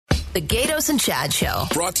The Gatos and Chad Show.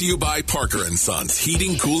 Brought to you by Parker & Sons.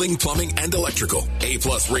 Heating, cooling, plumbing, and electrical. A+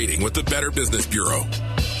 rating with the Better Business Bureau.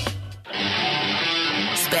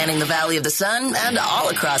 Spanning the Valley of the Sun and all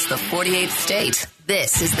across the 48th state.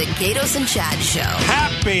 This is the Gatos and Chad Show.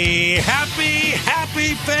 Happy,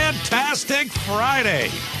 fantastic Friday.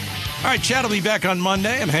 All right, Chad will be back on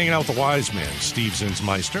Monday. I'm hanging out with the wise man, Steve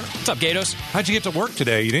Zinsmeister. What's up, Gatos? How'd you get to work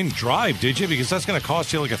today? You didn't drive, did you? Because that's going to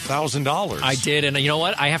cost you like $1,000. I did, and you know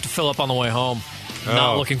what? I have to fill up on the way home.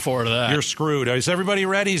 Not looking forward to that. You're screwed. Is everybody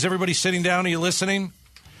ready? Is everybody sitting down? Are you listening?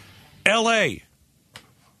 L.A.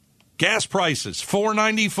 Gas prices,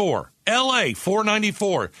 $4.94. L.A.,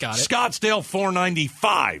 $4.94. Got it. Scottsdale,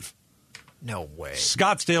 $4.95. No way.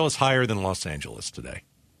 Scottsdale is higher than Los Angeles today.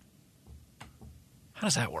 How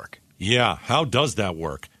does that work? Yeah, how does that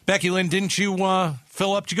work? Becky Lynn, didn't you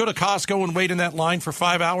fill up? Did you go to Costco and wait in that line for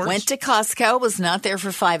 5 hours? Went to Costco, was not there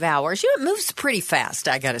for 5 hours. You know, it moves pretty fast,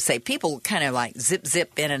 I got to say. People kind of like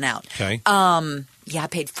zip in and out. Okay. Yeah, I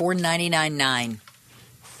paid $4.99.9.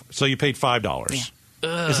 So you paid $5. Yeah.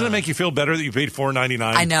 Doesn't it make you feel better that you paid $4.99?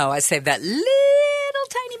 I know. I saved that little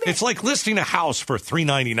tiny bit. It's like listing a house for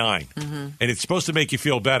 $3.99, and it's supposed to make you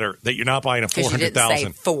feel better that you're not buying a $400,000. You didn't say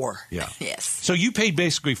 $4. Yeah. Yes. So you paid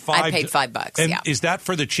basically $5. I paid $5. And yeah. is that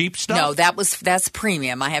for the cheap stuff? No, that's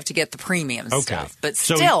premium. I have to get the premium stuff, but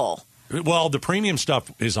So- still. Well, the premium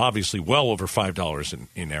stuff is obviously well over $5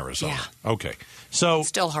 in Arizona. Yeah. Okay. So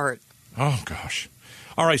Still hurt. Oh gosh.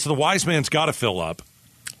 All right. So the wise man's got to fill up.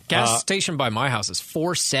 Gas station by my house is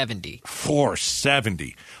 $4.70.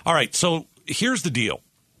 $4.70. All right. So here's the deal.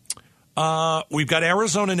 We've got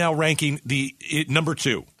Arizona now ranking number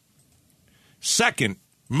 2. Second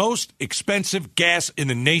most expensive gas in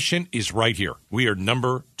the nation is right here. We are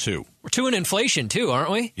number 2. We're 2 in inflation, too,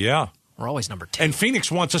 aren't we? Yeah. We're always number 2. And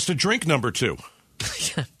Phoenix wants us to drink number 2.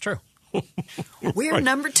 True. We're Right.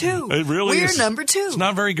 number 2. It really We're is. number 2. It's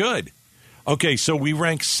not very good. Okay, so we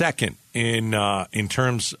rank second in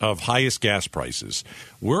terms of highest gas prices.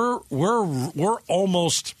 We're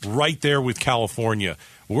almost right there with California.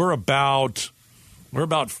 We're about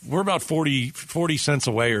 40 cents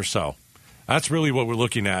away or so. That's really what we're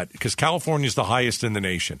looking at because California is the highest in the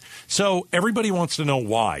nation. So everybody wants to know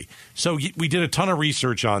why. So we did a ton of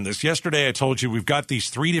research on this. Yesterday I told you we've got these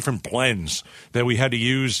 3 different blends that we had to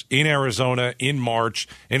use in Arizona in March,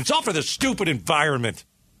 and it's all for the stupid environment.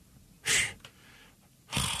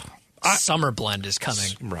 Summer blend is coming.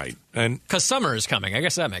 Right. And Because summer is coming. I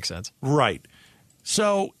guess that makes sense. right.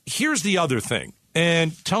 So here's the other thing.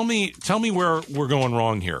 And tell me where we're going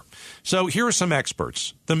wrong here. So here are some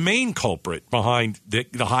experts. The main culprit behind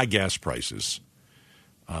the high gas prices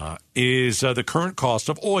is the current cost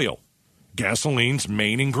of oil, gasoline's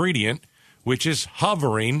main ingredient, which is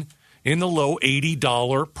hovering in the low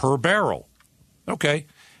 $80 per barrel. Okay.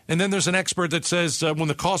 And then there's an expert that says when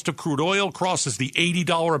the cost of crude oil crosses the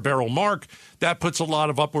 $80 a barrel mark, that puts a lot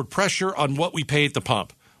of upward pressure on what we pay at the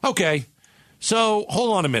pump. Okay. So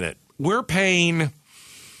hold on a minute. We're paying,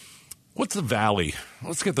 what's the Valley?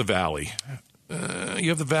 Let's get the Valley. You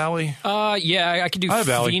have the Valley? Yeah, I could do I have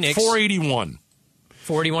Valley. Phoenix. $4.81.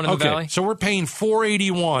 $4.81 in the Valley? So we're paying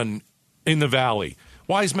 $4.81 in the Valley.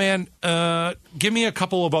 Wise man, give me a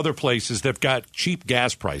couple of other places that've got cheap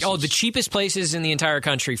gas prices. Oh, the cheapest places in the entire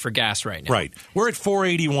country for gas right now. Right. We're at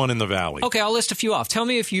 $4.81 in the Valley. Okay, I'll list a few off. Tell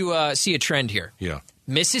me if you see a trend here. Yeah.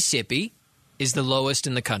 Mississippi is the lowest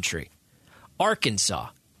in the country. Arkansas,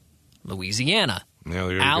 Louisiana, Yeah,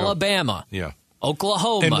 there you Alabama, go. Yeah.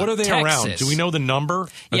 Oklahoma, And what are they Texas. around? Do we know the number?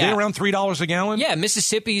 Are Yeah. they around $3 a gallon? Yeah,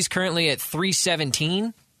 Mississippi is currently at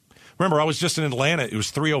 $3.17. Remember, I was just in Atlanta. It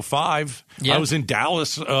was $3.05. Yeah. I was in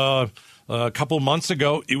Dallas a couple months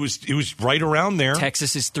ago. It was right around there.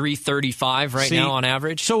 Texas is $3.35 right now on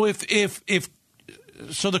average. So if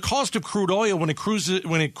the cost of crude oil when it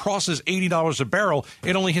crosses $80 a barrel,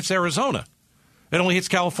 it only hits Arizona. It only hits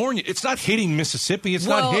California. It's not hitting Mississippi. It's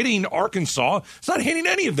not hitting Arkansas. It's not hitting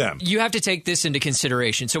any of them. You have to take this into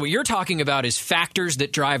consideration. So what you're talking about is factors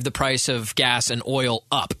that drive the price of gas and oil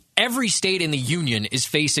up. Every state in the union is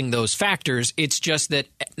facing those factors. It's just that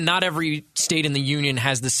not every state in the union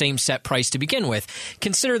has the same set price to begin with.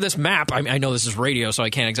 Consider this map. I know this is radio, so I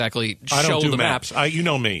can't exactly show the maps. map. You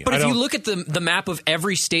know me. But if you look at the map of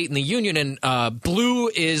every state in the union, and blue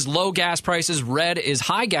is low gas prices, red is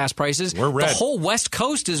high gas prices. We're red. The whole West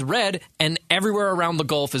Coast is red, and everywhere around the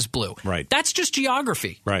Gulf is blue. Right. That's just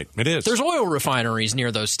geography. Right. It is. There's oil refineries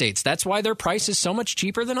near those states. That's why their price is so much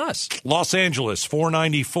cheaper than us. Los Angeles,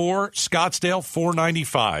 $4.94. Scottsdale,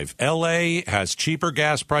 $4.95. L.A. has cheaper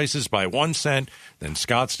gas prices by 1 cent than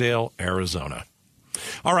Scottsdale, Arizona.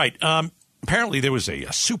 All right. Apparently, there was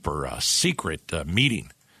a super secret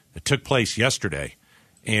meeting that took place yesterday,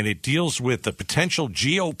 and it deals with the potential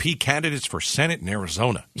GOP candidates for Senate in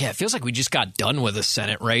Arizona. Yeah, it feels like we just got done with a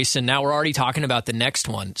Senate race, and now we're already talking about the next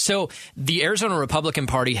one. So the Arizona Republican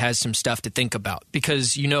Party has some stuff to think about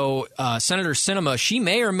because, Senator Sinema, she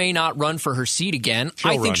may or may not run for her seat again.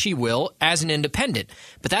 I think she will as an independent.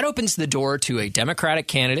 But that opens the door to a Democratic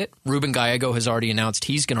candidate. Ruben Gallego has already announced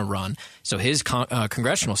he's going to run, so his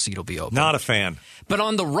congressional seat will be open. Not a fan. But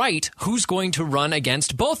on the right, who's going to run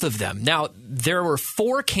against both of them? Now, there were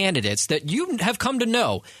 4 candidates that you have come to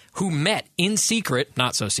know who met in secret,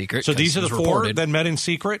 not so secret. So these are the 4 that met in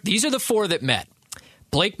secret? These are the 4 that met.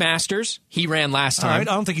 Blake Masters, he ran last time. All right,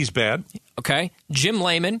 I don't think he's bad. Okay. Jim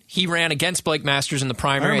Lehman, he ran against Blake Masters in the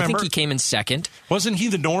primary. I think he came in second. Wasn't he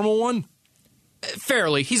the normal one?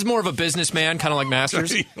 Fairly. He's more of a businessman, kind of like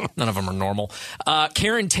Masters. None of them are normal.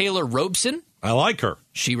 Karen Taylor Robeson. I like her.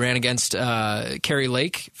 She ran against Carrie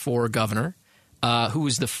Lake for governor. Who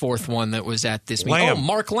was the 4th one that was at this meeting? Lamb. Oh,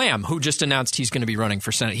 Mark Lamb, who just announced he's going to be running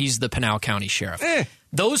for Senate. He's the Pinal County Sheriff.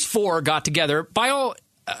 Those 4 got together. By all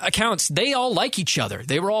accounts, they all like each other.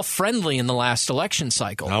 They were all friendly in the last election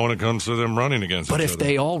cycle. Now when it comes to them running against each other. But if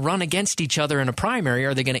they all run against each other in a primary,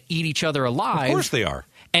 are they going to eat each other alive? Of course they are.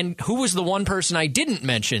 And who was the one person I didn't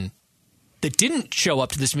mention that didn't show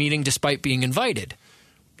up to this meeting despite being invited?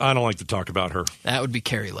 I don't like to talk about her. That would be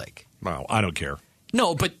Carrie Lake. Well, I don't care.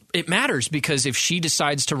 No, but it matters because if she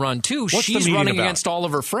decides to run too, she's running against all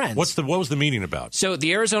of her friends. What was the meeting about? So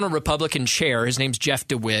the Arizona Republican chair, his name's Jeff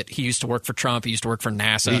DeWitt. He used to work for Trump. He used to work for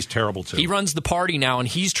NASA. He's terrible too. He runs the party now, and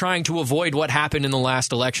he's trying to avoid what happened in the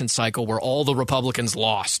last election cycle where all the Republicans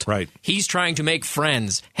lost. Right. He's trying to make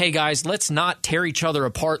friends. Hey, guys, let's not tear each other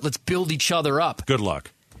apart. Let's build each other up. Good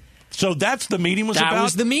luck. So that's the meeting was about? That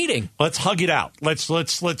was the meeting. Let's hug it out. Let's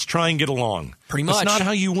try and get along. Pretty much. That's not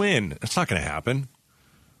how you win. It's not going to happen.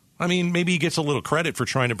 I mean, maybe he gets a little credit for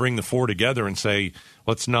trying to bring the 4 together and say,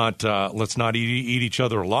 let's not eat each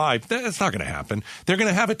other alive. That's not going to happen. They're going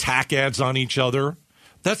to have attack ads on each other.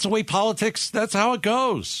 That's the way politics. That's how it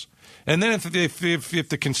goes. And then if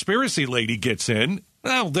the conspiracy lady gets in,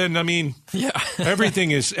 well, then I mean, yeah,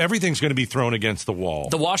 everything's going to be thrown against the wall.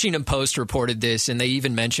 The Washington Post reported this, and they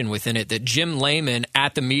even mentioned within it that Jim Lehman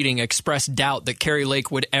at the meeting expressed doubt that Carrie Lake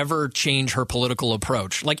would ever change her political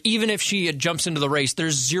approach. Like even if she jumps into the race,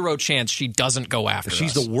 there's 0 chance she doesn't go after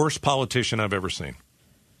She's us. the worst politician I've ever seen.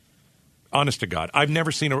 Honest to God, I've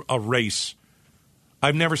never seen a race.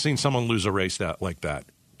 I've never seen someone lose a race like that.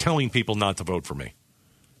 Telling people not to vote for me.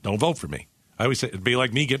 Don't vote for me. I always say it'd be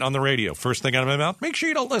like me getting on the radio. First thing out of my mouth, make sure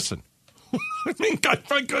you don't listen. I mean, God,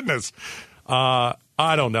 my goodness. I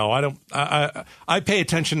don't know. I pay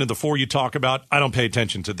attention to the 4 you talk about. I don't pay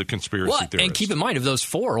attention to the conspiracy theorists. And keep in mind, of those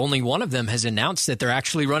 4, only one of them has announced that they're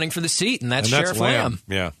actually running for the seat, and that's Sheriff Lamb.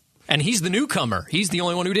 Yeah. And he's the newcomer. He's the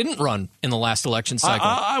only one who didn't run in the last election cycle.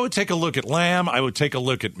 I would take a look at Lamb. I would take a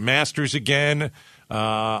look at Masters again.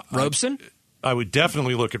 Robeson? I would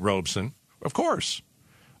definitely look at Robeson. Of course.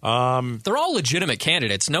 They're all legitimate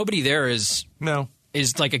candidates. Nobody there is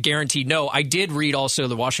like a guaranteed no. I did read also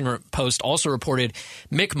the Washington Post also reported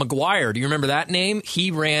Mick McGuire. Do you remember that name? He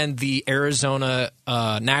ran the Arizona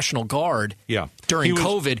National Guard during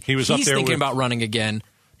COVID. He's up there thinking about running again,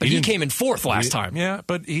 but he came in 4th last time. Yeah,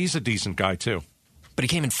 but he's a decent guy too. But he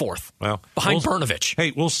came in 4th. Well, behind Brnovich.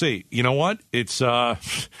 Hey, we'll see. You know what? It's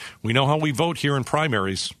we know how we vote here in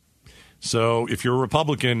primaries. So if you're a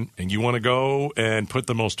Republican and you want to go and put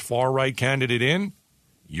the most far-right candidate in,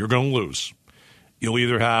 you're going to lose. You'll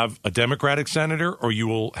either have a Democratic senator or you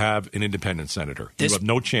will have an independent senator. You have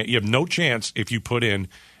no chance. You have no chance if you put in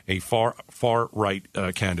a far-right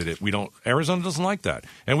candidate. Arizona doesn't like that.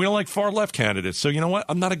 And we don't like far-left candidates. So you know what?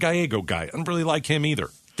 I'm not a Gallego guy. I don't really like him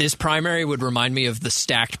either. This primary would remind me of the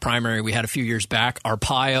stacked primary we had a few years back.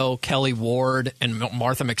 Arpaio, Kelly Ward, and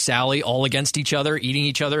Martha McSally all against each other, eating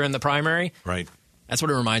each other in the primary. Right. That's what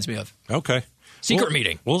it reminds me of. Okay. Secret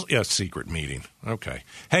meeting. Secret meeting. Okay.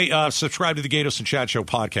 Hey, subscribe to the Gatos and Chad Show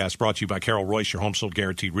podcast brought to you by Carol Royce, your home sold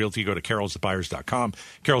guaranteed realty. Go to carolsthebuyers.com,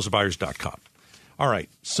 carolsthebuyers.com. All right.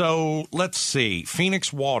 So let's see.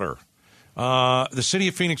 Phoenix Water. The city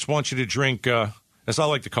of Phoenix wants you to drink, as I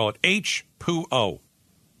like to call it, H2O.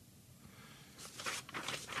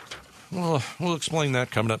 Well, we'll explain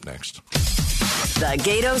that coming up next. The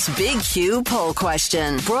Gatos Big Q poll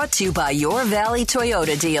question, brought to you by Your Valley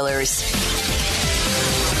Toyota dealers.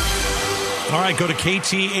 All right, go to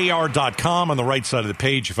KTAR.com. On the right side of the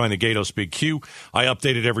page, you find the Gatos Big Q. I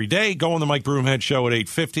update it every day. Go on the Mike Broomhead Show at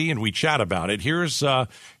 8:50, and we chat about it. Here's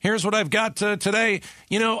what I've got today.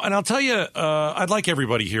 And I'll tell you, I'd like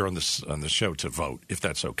everybody here on this show to vote, if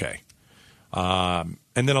that's okay. And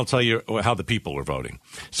then I'll tell you how the people are voting.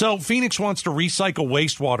 So Phoenix wants to recycle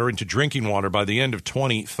wastewater into drinking water by the end of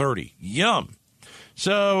 2030. Yum.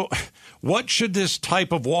 So what should this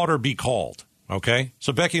type of water be called? Okay.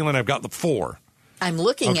 So Becky Lynn, I've got the 4. I'm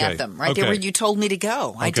looking at them right there where you told me to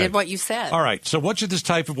go. I did what you said. All right. So what should this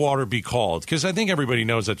type of water be called? Because I think everybody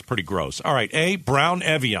knows that's pretty gross. All right. A, brown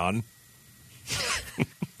Evian.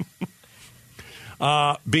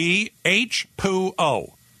 B,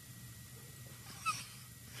 H2O.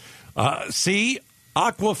 C,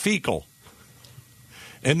 aqua fecal.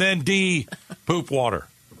 And then D, poop water.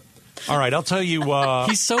 All right, I'll tell you.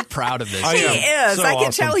 He's so proud of this. He is. So I can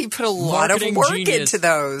awesome. tell he put a lot Marketing of work genius. into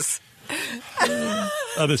those.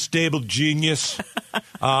 The stable genius.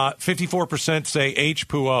 54% say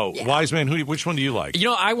H2O. Yeah. Wise man, which one do you like? You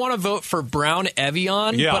know, I want to vote for brown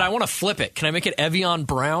Evian, Yeah. but I want to flip it. Can I make it Evian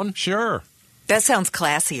brown? Sure. That sounds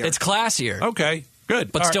classier. It's classier, Okay,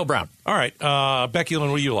 good. but All still right. brown. All right, Becky Lynn,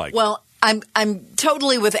 what do you like? Well, I'm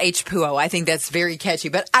totally with H2O. I think that's very catchy,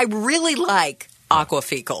 but I really like aqua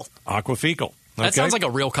fecal. Aqua fecal. Okay. That sounds like a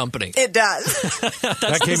real company. It does.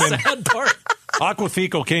 that came in. Sad part. Aqua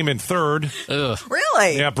fecal came in 3rd. Ugh.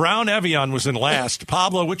 Really? Yeah, brown Evian was in last.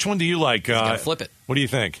 Pablo, which one do you like? Gotta flip it. What do you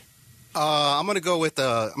think? I'm gonna go with.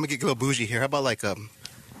 I'm gonna get a little bougie here. How about like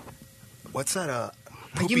what's that? Are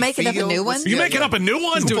you making up a new one? You making up a new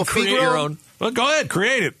one? Do create your own. Well, go ahead,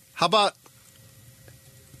 create it. How about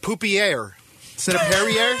poupiere instead of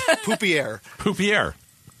Perrier? Poupiere. Poupiere.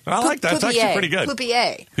 I like that. It's actually pretty good.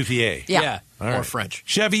 Poupiere. Poupiere. Yeah. All Or right. French.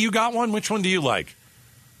 Chevy, you got one? Which one do you like?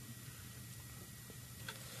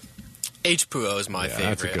 H2O is my favorite.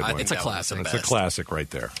 That's a good one. It's a classic. It's a classic right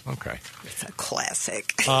there. Okay. It's a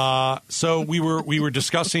classic. So we were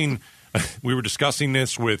discussing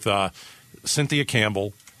this with Cynthia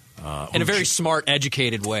Campbell. In a very smart,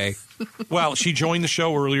 educated way. Well, she joined the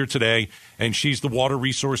show earlier today, and she's the Water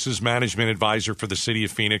Resources Management Advisor for the City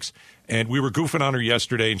of Phoenix. And we were goofing on her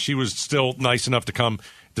yesterday, and she was still nice enough to come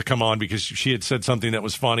on because she had said something that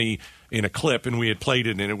was funny in a clip, and we had played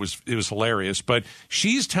it, and it was hilarious. But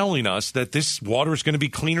she's telling us that this water is going to be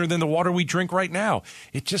cleaner than the water we drink right now.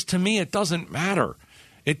 It just, to me, it doesn't matter.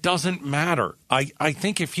 It doesn't matter. I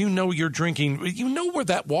think if you know you're drinking, you know where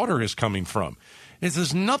that water is coming from.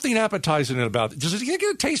 There's nothing appetizing about it. Does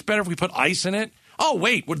it taste better if we put ice in it? Oh,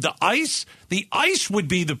 wait, would the ice would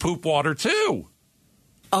be the poop water too.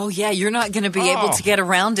 Oh, yeah, you're not going to be able to get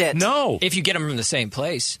around it. No. If you get them from the same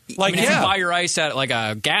place. Like, if you buy your ice at like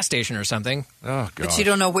a gas station or something. Oh, God. But you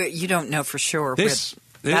don't know for sure where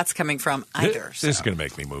that's coming from either. This is going to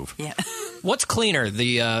make me move. Yeah. What's cleaner,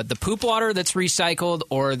 the poop water that's recycled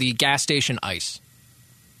or the gas station ice?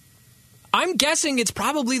 I'm guessing it's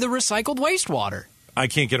probably the recycled wastewater. I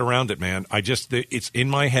can't get around it, man. It's in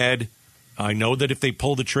my head. I know that if they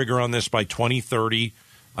pull the trigger on this by 2030,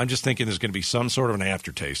 I'm just thinking there's going to be some sort of an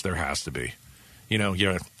aftertaste. There has to be. You know,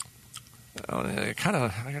 kind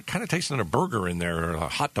of tasting a burger in there or a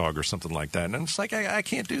hot dog or something like that. And it's like, I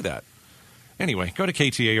can't do that. Anyway, go to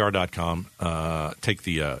KTAR.com. Take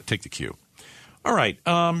the cue. All right.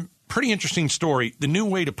 Pretty interesting story. The new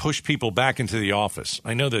way to push people back into the office.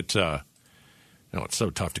 I know that it's so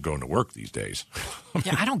tough to go into work these days.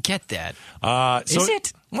 Yeah, I don't get that. Is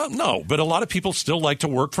it? Well, no, but a lot of people still like to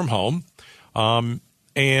work from home.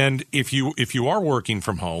 And if you are working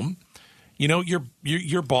from home, you know,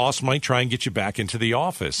 your boss might try and get you back into the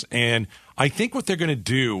office. And I think what they're going to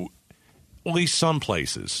do, at least some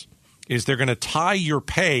places, is they're going to tie your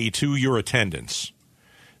pay to your attendance.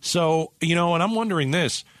 So, you know, and I'm wondering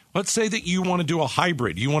this. Let's say that you want to do a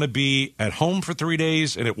hybrid. You want to be at home for 3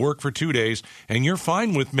 days and at work for 2 days, and you're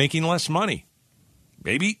fine with making less money.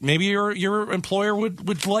 Maybe your employer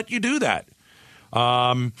would let you do that.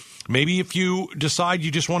 Maybe if you decide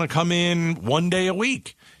you just want to come in 1 day a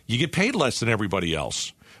week, you get paid less than everybody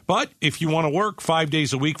else. But if you want to work 5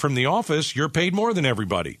 days a week from the office, you're paid more than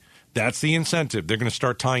everybody. That's the incentive. They're going to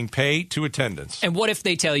start tying pay to attendance. And what if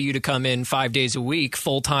they tell you to come in 5 days a week,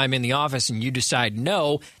 full-time in the office, and you decide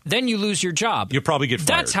no, then you lose your job. You'll probably get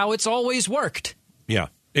fired. That's how it's always worked. Yeah,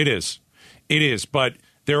 it is. It is. But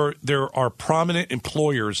there are prominent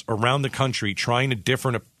employers around the country trying a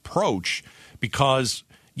different approach because,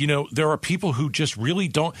 you know, there are people who just really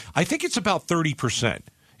don't. I think it's about 30%.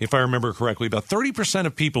 If I remember correctly, about 30%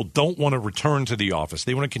 of people don't want to return to the office.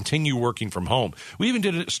 They want to continue working from home. We even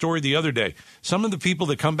did a story the other day. Some of the people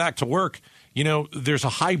that come back to work, you know, there's a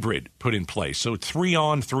hybrid put in place. So 3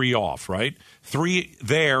 on, 3 off, right? 3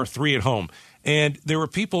 there, 3 at home. And there were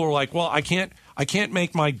people who were like, well, I can't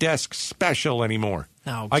make my desk special anymore.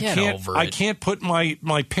 Oh, I can't over it. I can't put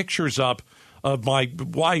my pictures up of my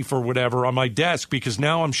wife or whatever on my desk because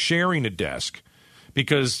now I'm sharing a desk.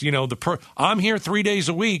 Because, I'm here 3 days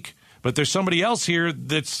a week, but there's somebody else here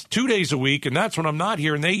that's 2 days a week, and that's when I'm not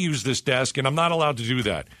here, and they use this desk, and I'm not allowed to do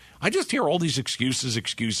that. I just hear all these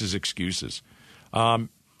excuses.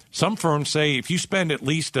 Some firms say if you spend at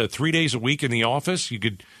least 3 days a week in the office, you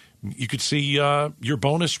could see your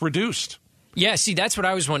bonus reduced. Yeah, see, that's what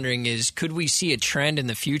I was wondering is could we see a trend in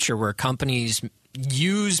the future where companies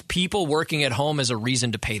use people working at home as a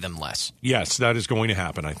reason to pay them less? Yes, that is going to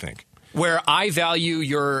happen, I think. Where I value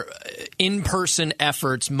your in-person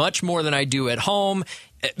efforts much more than I do at home.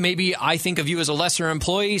 Maybe I think of you as a lesser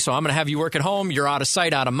employee, so I'm going to have you work at home. You're out of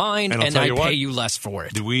sight, out of mind, and I pay you less for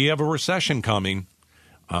it. Do we have a recession coming?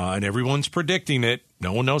 And everyone's predicting it.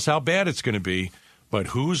 No one knows how bad it's going to be. But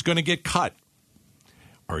who's going to get cut?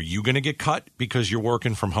 Are you going to get cut because you're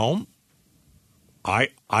working from home? I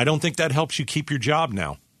don't think that helps you keep your job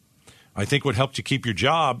now. I think what helps you keep your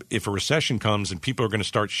job if a recession comes and people are going to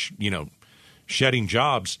start, shedding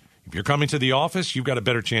jobs. If you're coming to the office, you've got a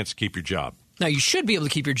better chance to keep your job. Now, you should be able to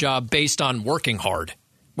keep your job based on working hard,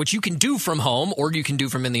 which you can do from home or you can do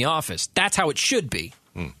from in the office. That's how it should be.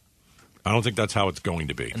 I don't think that's how it's going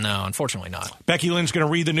to be. No, unfortunately not. Becky Lynn's going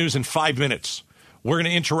to read the news in 5 minutes. We're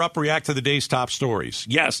going to interrupt, react to the day's top stories.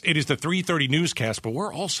 Yes, it is the 3:30 newscast, but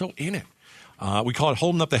we're also in it. We call it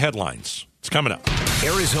Holding Up the Headlines. It's coming up.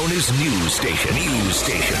 Arizona's news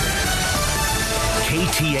station.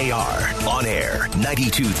 KTAR. On air,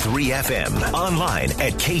 92.3 FM. Online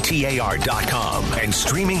at KTAR.com. And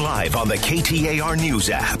streaming live on the KTAR News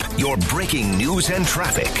app. Your breaking news and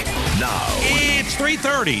traffic. Now. It's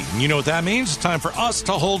 3:30. You know what that means? It's time for us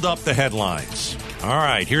to hold up the headlines. All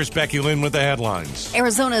right, here's Becky Lynn with the headlines.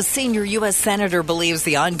 Arizona's senior U.S. senator believes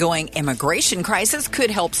the ongoing immigration crisis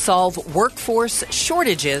could help solve workforce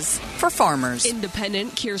shortages for farmers.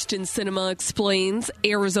 Independent Kirsten Sinema explains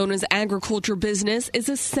Arizona's agriculture business is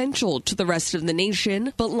essential to the rest of the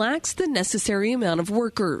nation, but lacks the necessary amount of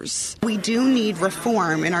workers. We do need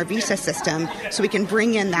reform in our visa system so we can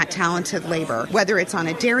bring in that talented labor, whether it's on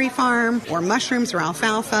a dairy farm or mushrooms or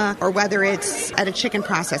alfalfa, or whether it's at a chicken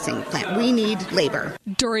processing plant. We need labor.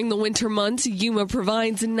 During the winter months, Yuma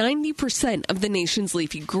provides 90% of the nation's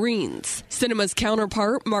leafy greens. Sinema's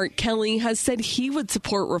counterpart, Mark Kelly, has said he would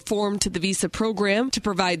support reform to the visa program to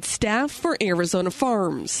provide staff for Arizona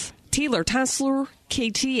farms. Taylor Tassler,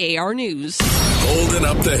 KTAR News. Holding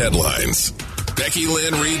up the headlines. Becky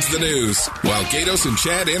Lynn reads the news while Gatos and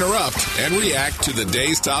Chad interrupt and react to the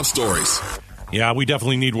day's top stories. Yeah, we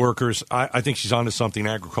definitely need workers. I think she's onto something,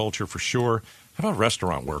 agriculture for sure. How about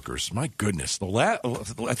restaurant workers? My goodness. I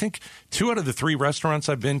think 2 out of the 3 restaurants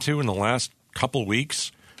I've been to in the last couple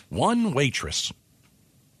weeks, 1 waitress.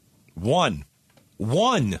 One.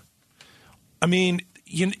 I mean,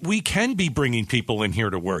 we can be bringing people in here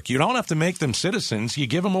to work. You don't have to make them citizens. You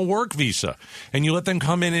give them a work visa, and you let them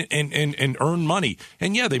come in and earn money.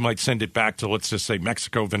 And, yeah, they might send it back to, let's just say,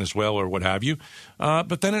 Mexico, Venezuela, or what have you.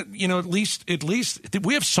 But then, at least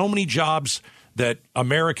we have so many jobs that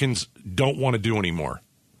Americans don't want to do anymore.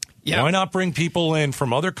 Yeah. Why not bring people in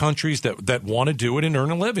from other countries that want to do it and earn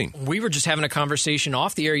a living? We were just having a conversation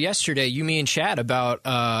off the air yesterday, you, me, and Chad, about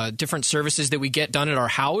different services that we get done at our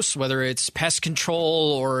house, whether it's pest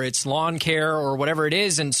control or it's lawn care or whatever it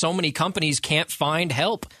is, and so many companies can't find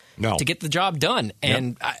help to get the job done.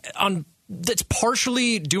 And that's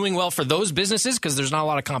partially doing well for those businesses because there's not a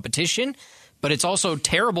lot of competition, but it's also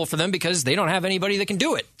terrible for them because they don't have anybody that can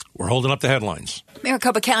do it. We're holding up the headlines.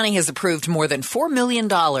 Maricopa County has approved more than $4 million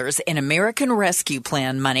in American Rescue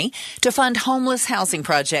Plan money to fund homeless housing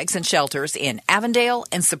projects and shelters in Avondale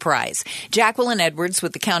and Surprise. Jacqueline Edwards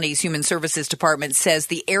with the county's Human Services Department says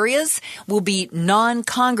the areas will be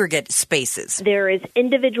non-congregate spaces. There is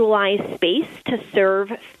individualized space to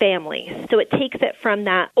serve families. So it takes it from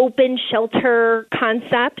that open shelter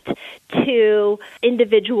concept to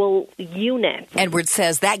individual units. Edwards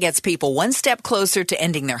says that gets people one step closer to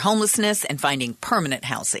ending their homelessness and finding permanent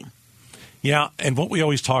housing. Yeah, and what we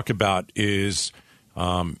always talk about is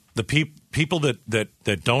the people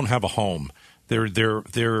that don't have a home. They're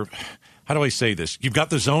how do I say this? You've got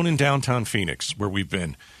the zone in downtown Phoenix where we've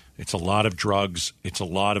been. It's a lot of drugs. It's a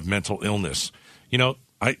lot of mental illness.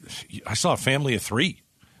 I saw a family of 3,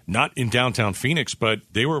 not in downtown Phoenix, but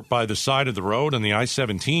they were by the side of the road on the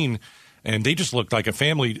I-17, and they just looked like a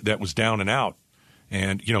family that was down and out.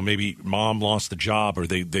 And, maybe mom lost the job or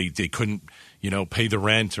they couldn't, pay the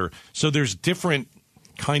rent. So there's different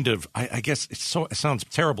kind of, I guess it sounds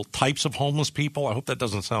terrible, types of homeless people. I hope that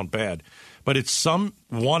doesn't sound bad. But it's some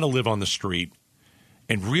want to live on the street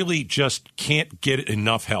and really just can't get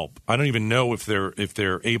enough help. I don't even know if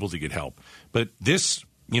they're able to get help. But this,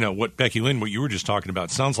 what Becky Lynn, what you were just talking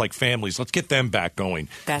about, sounds like families. Let's get them back going.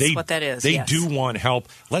 That's what that is. They yes. do want help.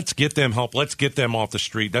 Let's get them help. Let's get them off the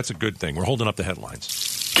street. That's a good thing. We're holding up the headlines.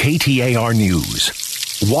 KTAR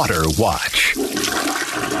News. Water Watch.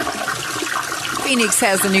 Phoenix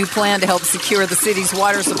has a new plan to help secure the city's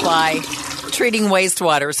water supply, treating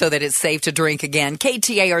wastewater so that it's safe to drink again.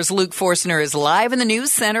 KTAR's Luke Forstner is live in the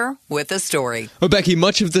news center with a story. Well, Becky,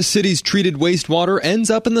 much of the city's treated wastewater ends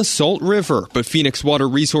up in the Salt River, but Phoenix Water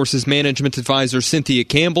Resources Management Advisor Cynthia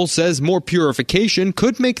Campbell says more purification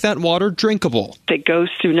could make that water drinkable. It goes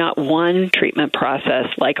through not one treatment process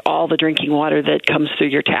like all the drinking water that comes through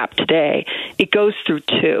your tap today. It goes through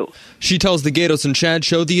two. She tells the Gatos and Chad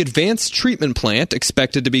Show the advanced treatment plant,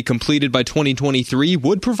 expected to be completed by 2023,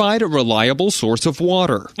 would provide a reliable source of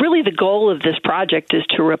water. Really, the goal of this project is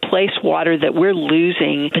to replace water that we're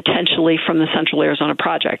losing potentially from the Central Arizona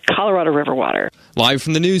Project, Colorado River water. Live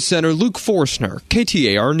from the news center, Luke Forstner,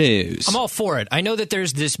 KTAR News. I'm all for it. I know that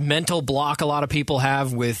there's this mental block a lot of people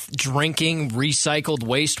have with drinking recycled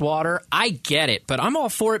wastewater. I get it, but I'm all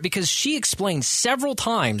for it because she explained several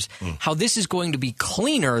times how this is going to be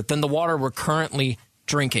cleaner than the water we're currently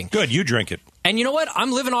drinking. Good, you drink it. And you know what?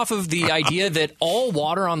 I'm living off of the idea that all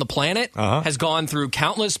water on the planet has gone through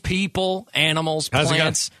countless people, animals,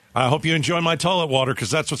 plants. I hope you enjoy my toilet water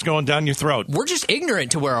because that's what's going down your throat. We're just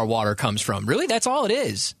ignorant to where our water comes from. Really, that's all it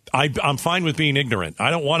is. I'm fine with being ignorant.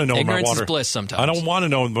 I don't want to know where my water. Ignorance is bliss sometimes. I don't want to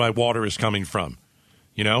know where my water is coming from.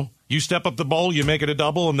 You step up the bowl, you make it a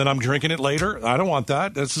double, and then I'm drinking it later. I don't want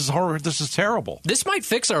that. This is horrible. This is terrible. This might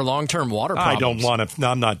fix our long-term water problems. I don't want to.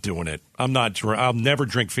 I'm not doing it. I'll never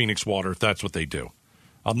drink Phoenix water if that's what they do.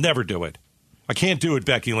 I'll never do it. I can't do it,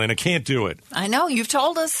 Becky Lynn. I can't do it. I know. You've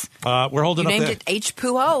told us. We're holding you up. named it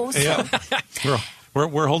H2O. So. Yeah.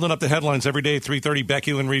 We're holding up the headlines every day at 3:30.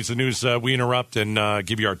 Becky Lynn reads the news. We interrupt and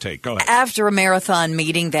give you our take. Go ahead. After a marathon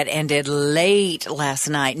meeting that ended late last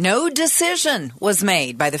night, no decision was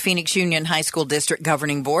made by the Phoenix Union High School District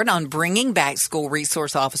Governing Board on bringing back school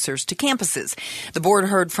resource officers to campuses. The board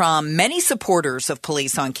heard from many supporters of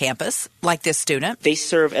police on campus, like this student. They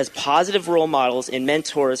serve as positive role models and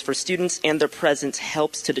mentors for students, and their presence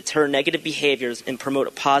helps to deter negative behaviors and promote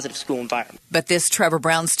a positive school environment. But this Trevor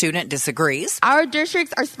Brown student disagrees. Our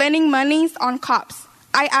districts are spending monies on cops.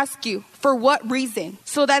 I ask you, for what reason?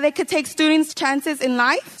 So that they could take students' chances in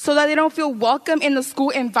life? So that they don't feel welcome in the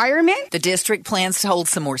school environment? The district plans to hold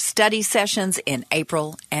some more study sessions in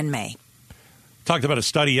April and May. Talked about a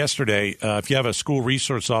study yesterday. If you have a school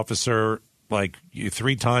resource officer, like you're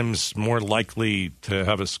 3 times more likely to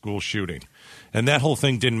have a school shooting. And that whole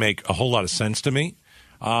thing didn't make a whole lot of sense to me.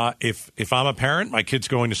 If I'm a parent, my kid's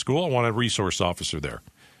going to school, I want a resource officer there.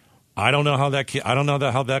 I don't know how that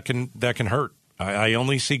can hurt. I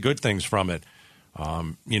only see good things from it.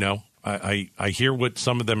 I hear what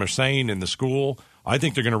some of them are saying in the school. I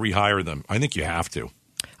think they're going to rehire them. I think you have to.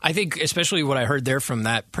 I think especially what I heard there from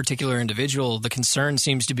that particular individual, the concern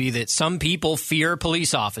seems to be that some people fear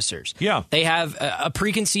police officers. Yeah. They have a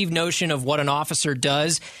preconceived notion of what an officer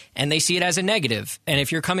does, and they see it as a negative. And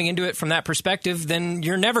if you're coming into it from that perspective, then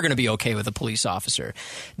you're never going to be okay with a police officer.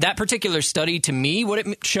 That particular study, to me, what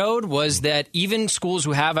it showed was that even schools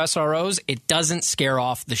who have SROs, it doesn't scare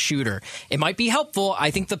off the shooter. It might be helpful. I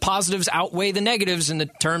think the positives outweigh the negatives in the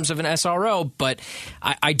terms of an SRO, but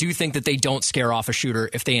I do think that they don't scare off a shooter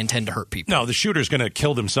if they intend to hurt people. No, the shooter's going to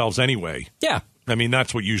kill themselves anyway. Yeah. I mean,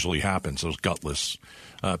 that's what usually happens, those gutless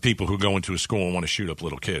people who go into a school and want to shoot up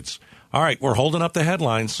little kids. All right, we're holding up the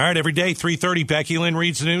headlines. All right, every day, 3:30, Becky Lynn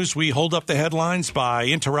reads the news. We hold up the headlines by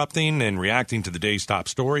interrupting and reacting to the day's top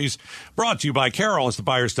stories. Brought to you by Carol, it's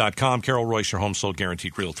thebuyers.com. Carol Royce, your home sold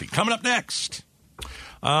guaranteed realty. Coming up next.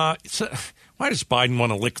 Why does Biden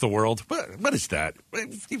want to lick the world? What is that?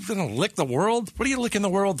 He's going to lick the world? What are you licking the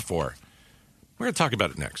world for? We're going to talk about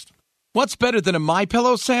it next. What's better than a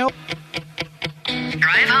MyPillow sale?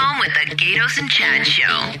 Drive home with the Gatos and Chad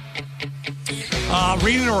Show.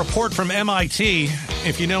 Reading a report from MIT.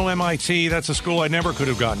 If you know MIT, that's a school I never could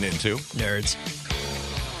have gotten into. Nerds.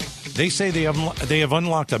 They say they have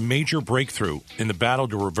unlocked a major breakthrough in the battle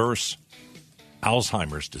to reverse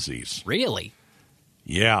Alzheimer's disease. Really?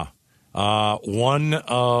 Yeah. One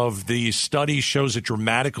of the studies shows it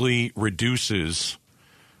dramatically reduces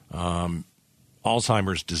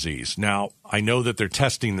Alzheimer's disease. Now, I know that they're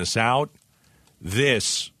testing this out.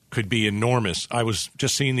 This could be enormous. I was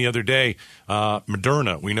just seeing the other day,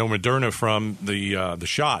 Moderna. We know Moderna from the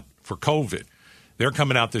shot for COVID. They're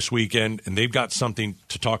coming out this weekend, and they've got something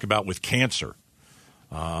to talk about with cancer.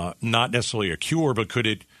 Not necessarily a cure, but could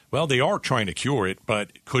it? Well, they are trying to cure it,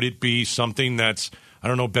 but could it be something that's, I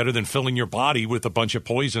don't know, better than filling your body with a bunch of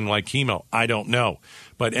poison like chemo? I don't know.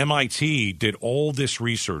 But MIT did all this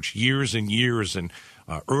research, years and years, and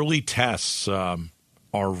early tests are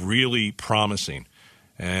really promising.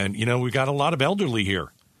 And, we've got a lot of elderly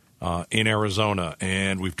here in Arizona,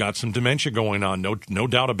 and we've got some dementia going on, no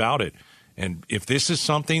doubt about it. And if this is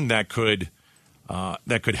something that could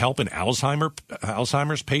help an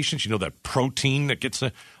Alzheimer's patients, that protein that gets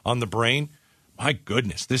on the brain, my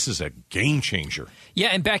goodness, this is a game changer. Yeah,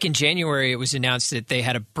 and back in January, it was announced that they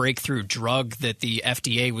had a breakthrough drug that the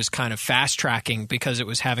FDA was kind of fast-tracking because it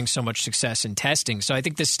was having so much success in testing. So I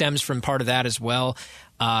think this stems from part of that as well.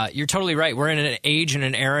 You're totally right. We're in an age and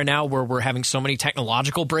an era now where we're having so many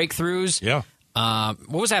technological breakthroughs. Yeah.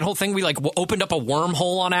 What was that whole thing? We opened up a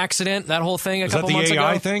wormhole on accident. That whole thing a couple months ago. Is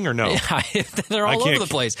that the AI thing or no? Yeah, they're all over the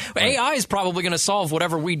place. Right. AI is probably going to solve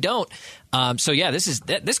whatever we don't. So yeah,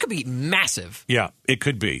 this could be massive. Yeah, it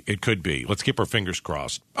could be. It could be. Let's keep our fingers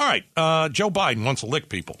crossed. All right, Joe Biden wants to lick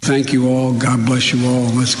people. Thank you all. God bless you all.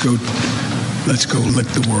 Let's go lick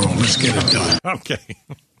the world. Let's get it done. Okay.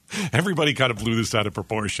 Everybody kind of blew this out of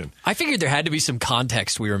proportion. I figured there had to be some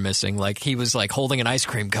context we were missing. Like he was holding an ice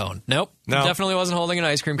cream cone. Nope. No. He definitely wasn't holding an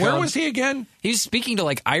ice cream cone. Where was he again? He was speaking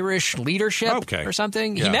to Irish leadership or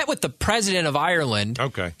something. Yeah. He met with the president of Ireland.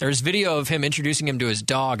 Okay. There's video of him introducing him to his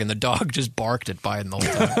dog, and the dog just barked at Biden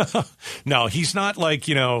the whole time. No, he's not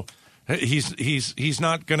he's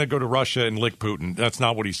not going to go to Russia and lick Putin. That's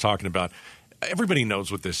not what he's talking about. Everybody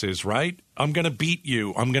knows what this is, right? I'm going to beat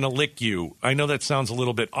you. I'm going to lick you. I know that sounds a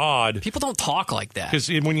little bit odd. People don't talk like that. Because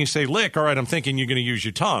when you say lick, all right, I'm thinking you're going to use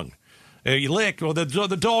your tongue. You lick, well,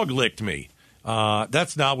 the dog licked me.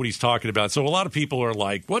 That's not what he's talking about. So a lot of people are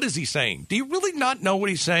like, what is he saying? Do you really not know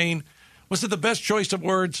what he's saying? Was it the best choice of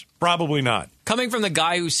words? Probably not. Coming from the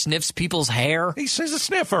guy who sniffs people's hair? He's a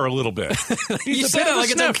sniffer a little bit. You said it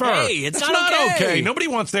like it's okay. It's not okay. Nobody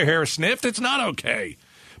wants their hair sniffed. It's not okay.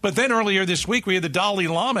 But then earlier this week, we had the Dalai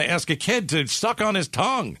Lama ask a kid to suck on his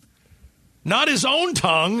tongue. Not his own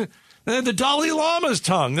tongue, the Dalai Lama's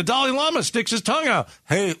tongue. The Dalai Lama sticks his tongue out.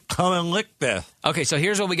 Hey, come and lick this. Okay, so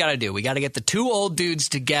here's what we got to do. We got to get the two old dudes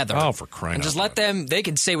together. Oh, for crying out loud. And just let them, they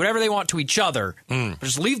can say whatever they want to each other. But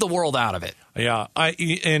just leave the world out of it. Yeah.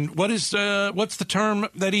 And what's the term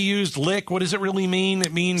that he used? Lick? What does it really mean?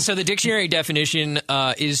 It means... So the dictionary definition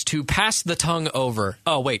is to pass the tongue over.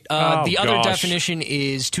 Oh, wait. The other definition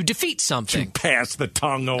is to defeat something. To pass the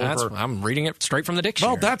tongue over. I'm reading it straight from the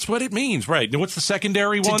dictionary. Well, that's what it means, right. What's the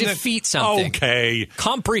secondary one? To defeat something. Okay.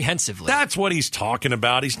 Comprehensively. That's what he's talking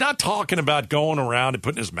about. He's not talking about going around and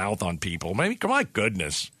putting his mouth on people. Maybe, my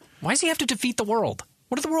goodness. Why does he have to defeat the world?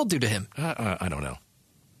 What did the world do to him? I don't know.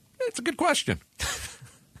 It's a good question.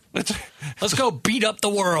 Let's go beat up the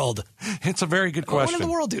world. It's a very good question. What did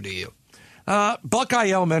the world do to you?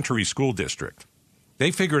 Buckeye Elementary School District.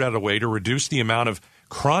 They figured out a way to reduce the amount of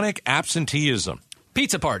chronic absenteeism.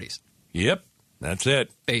 Pizza parties. Yep. That's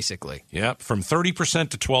it. Basically. Yep, from 30%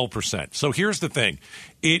 to 12%. So here's the thing.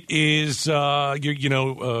 It is,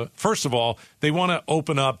 first of all, they want to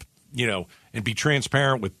open up, and be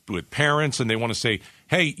transparent with parents, and they want to say,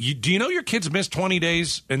 hey, do you know your kids missed 20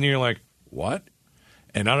 days? And you're like, what?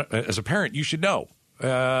 And as a parent, you should know.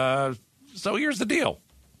 So here's the deal.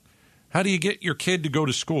 How do you get your kid to go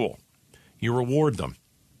to school? You reward them.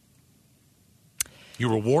 You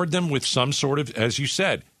reward them with some sort of, as you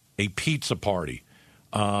said, a pizza party.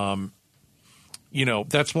 That's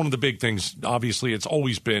one of the big things. Obviously, it's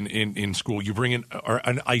always been in school. You bring in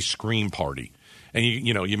an ice cream party. And,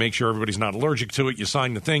 you make sure everybody's not allergic to it. You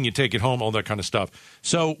sign the thing. You take it home, all that kind of stuff.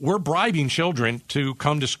 So we're bribing children to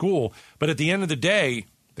come to school. But at the end of the day,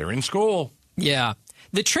 they're in school. Yeah.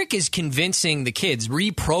 The trick is convincing the kids,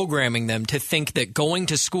 reprogramming them to think that going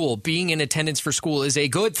to school, being in attendance for school is a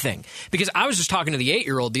good thing. Because I was just talking to the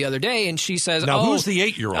 8-year-old the other day, and she says, now, who's the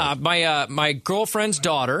 8-year-old? My girlfriend's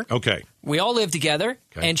daughter. Okay. We all live together,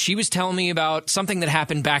 and she was telling me about something that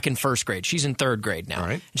happened back in first grade. She's in third grade now. All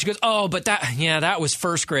right. And she goes, but that was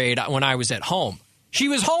first grade when I was at home. She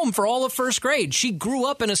was home for all of first grade. She grew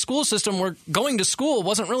up in a school system where going to school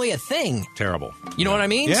wasn't really a thing. Terrible. You know what I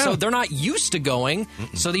mean? Yeah. So they're not used to going,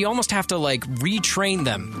 so you almost have to, retrain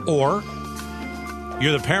them. Or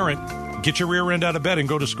you're the parent, get your rear end out of bed and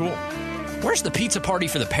go to school. Where's the pizza party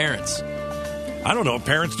for the parents? I don't know.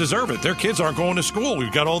 Parents deserve it. Their kids aren't going to school.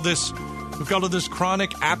 We've got all this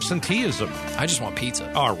chronic absenteeism. I just want pizza.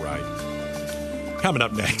 All right. Coming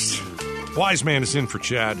up next, Wise Man is in for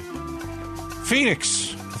Chad.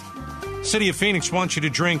 Phoenix. City of Phoenix wants you to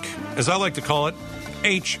drink, as I like to call it,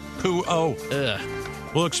 H2O. Ugh.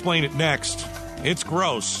 We'll explain it next. It's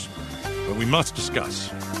gross, but we must discuss.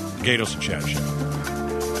 Gatos and Chad Show.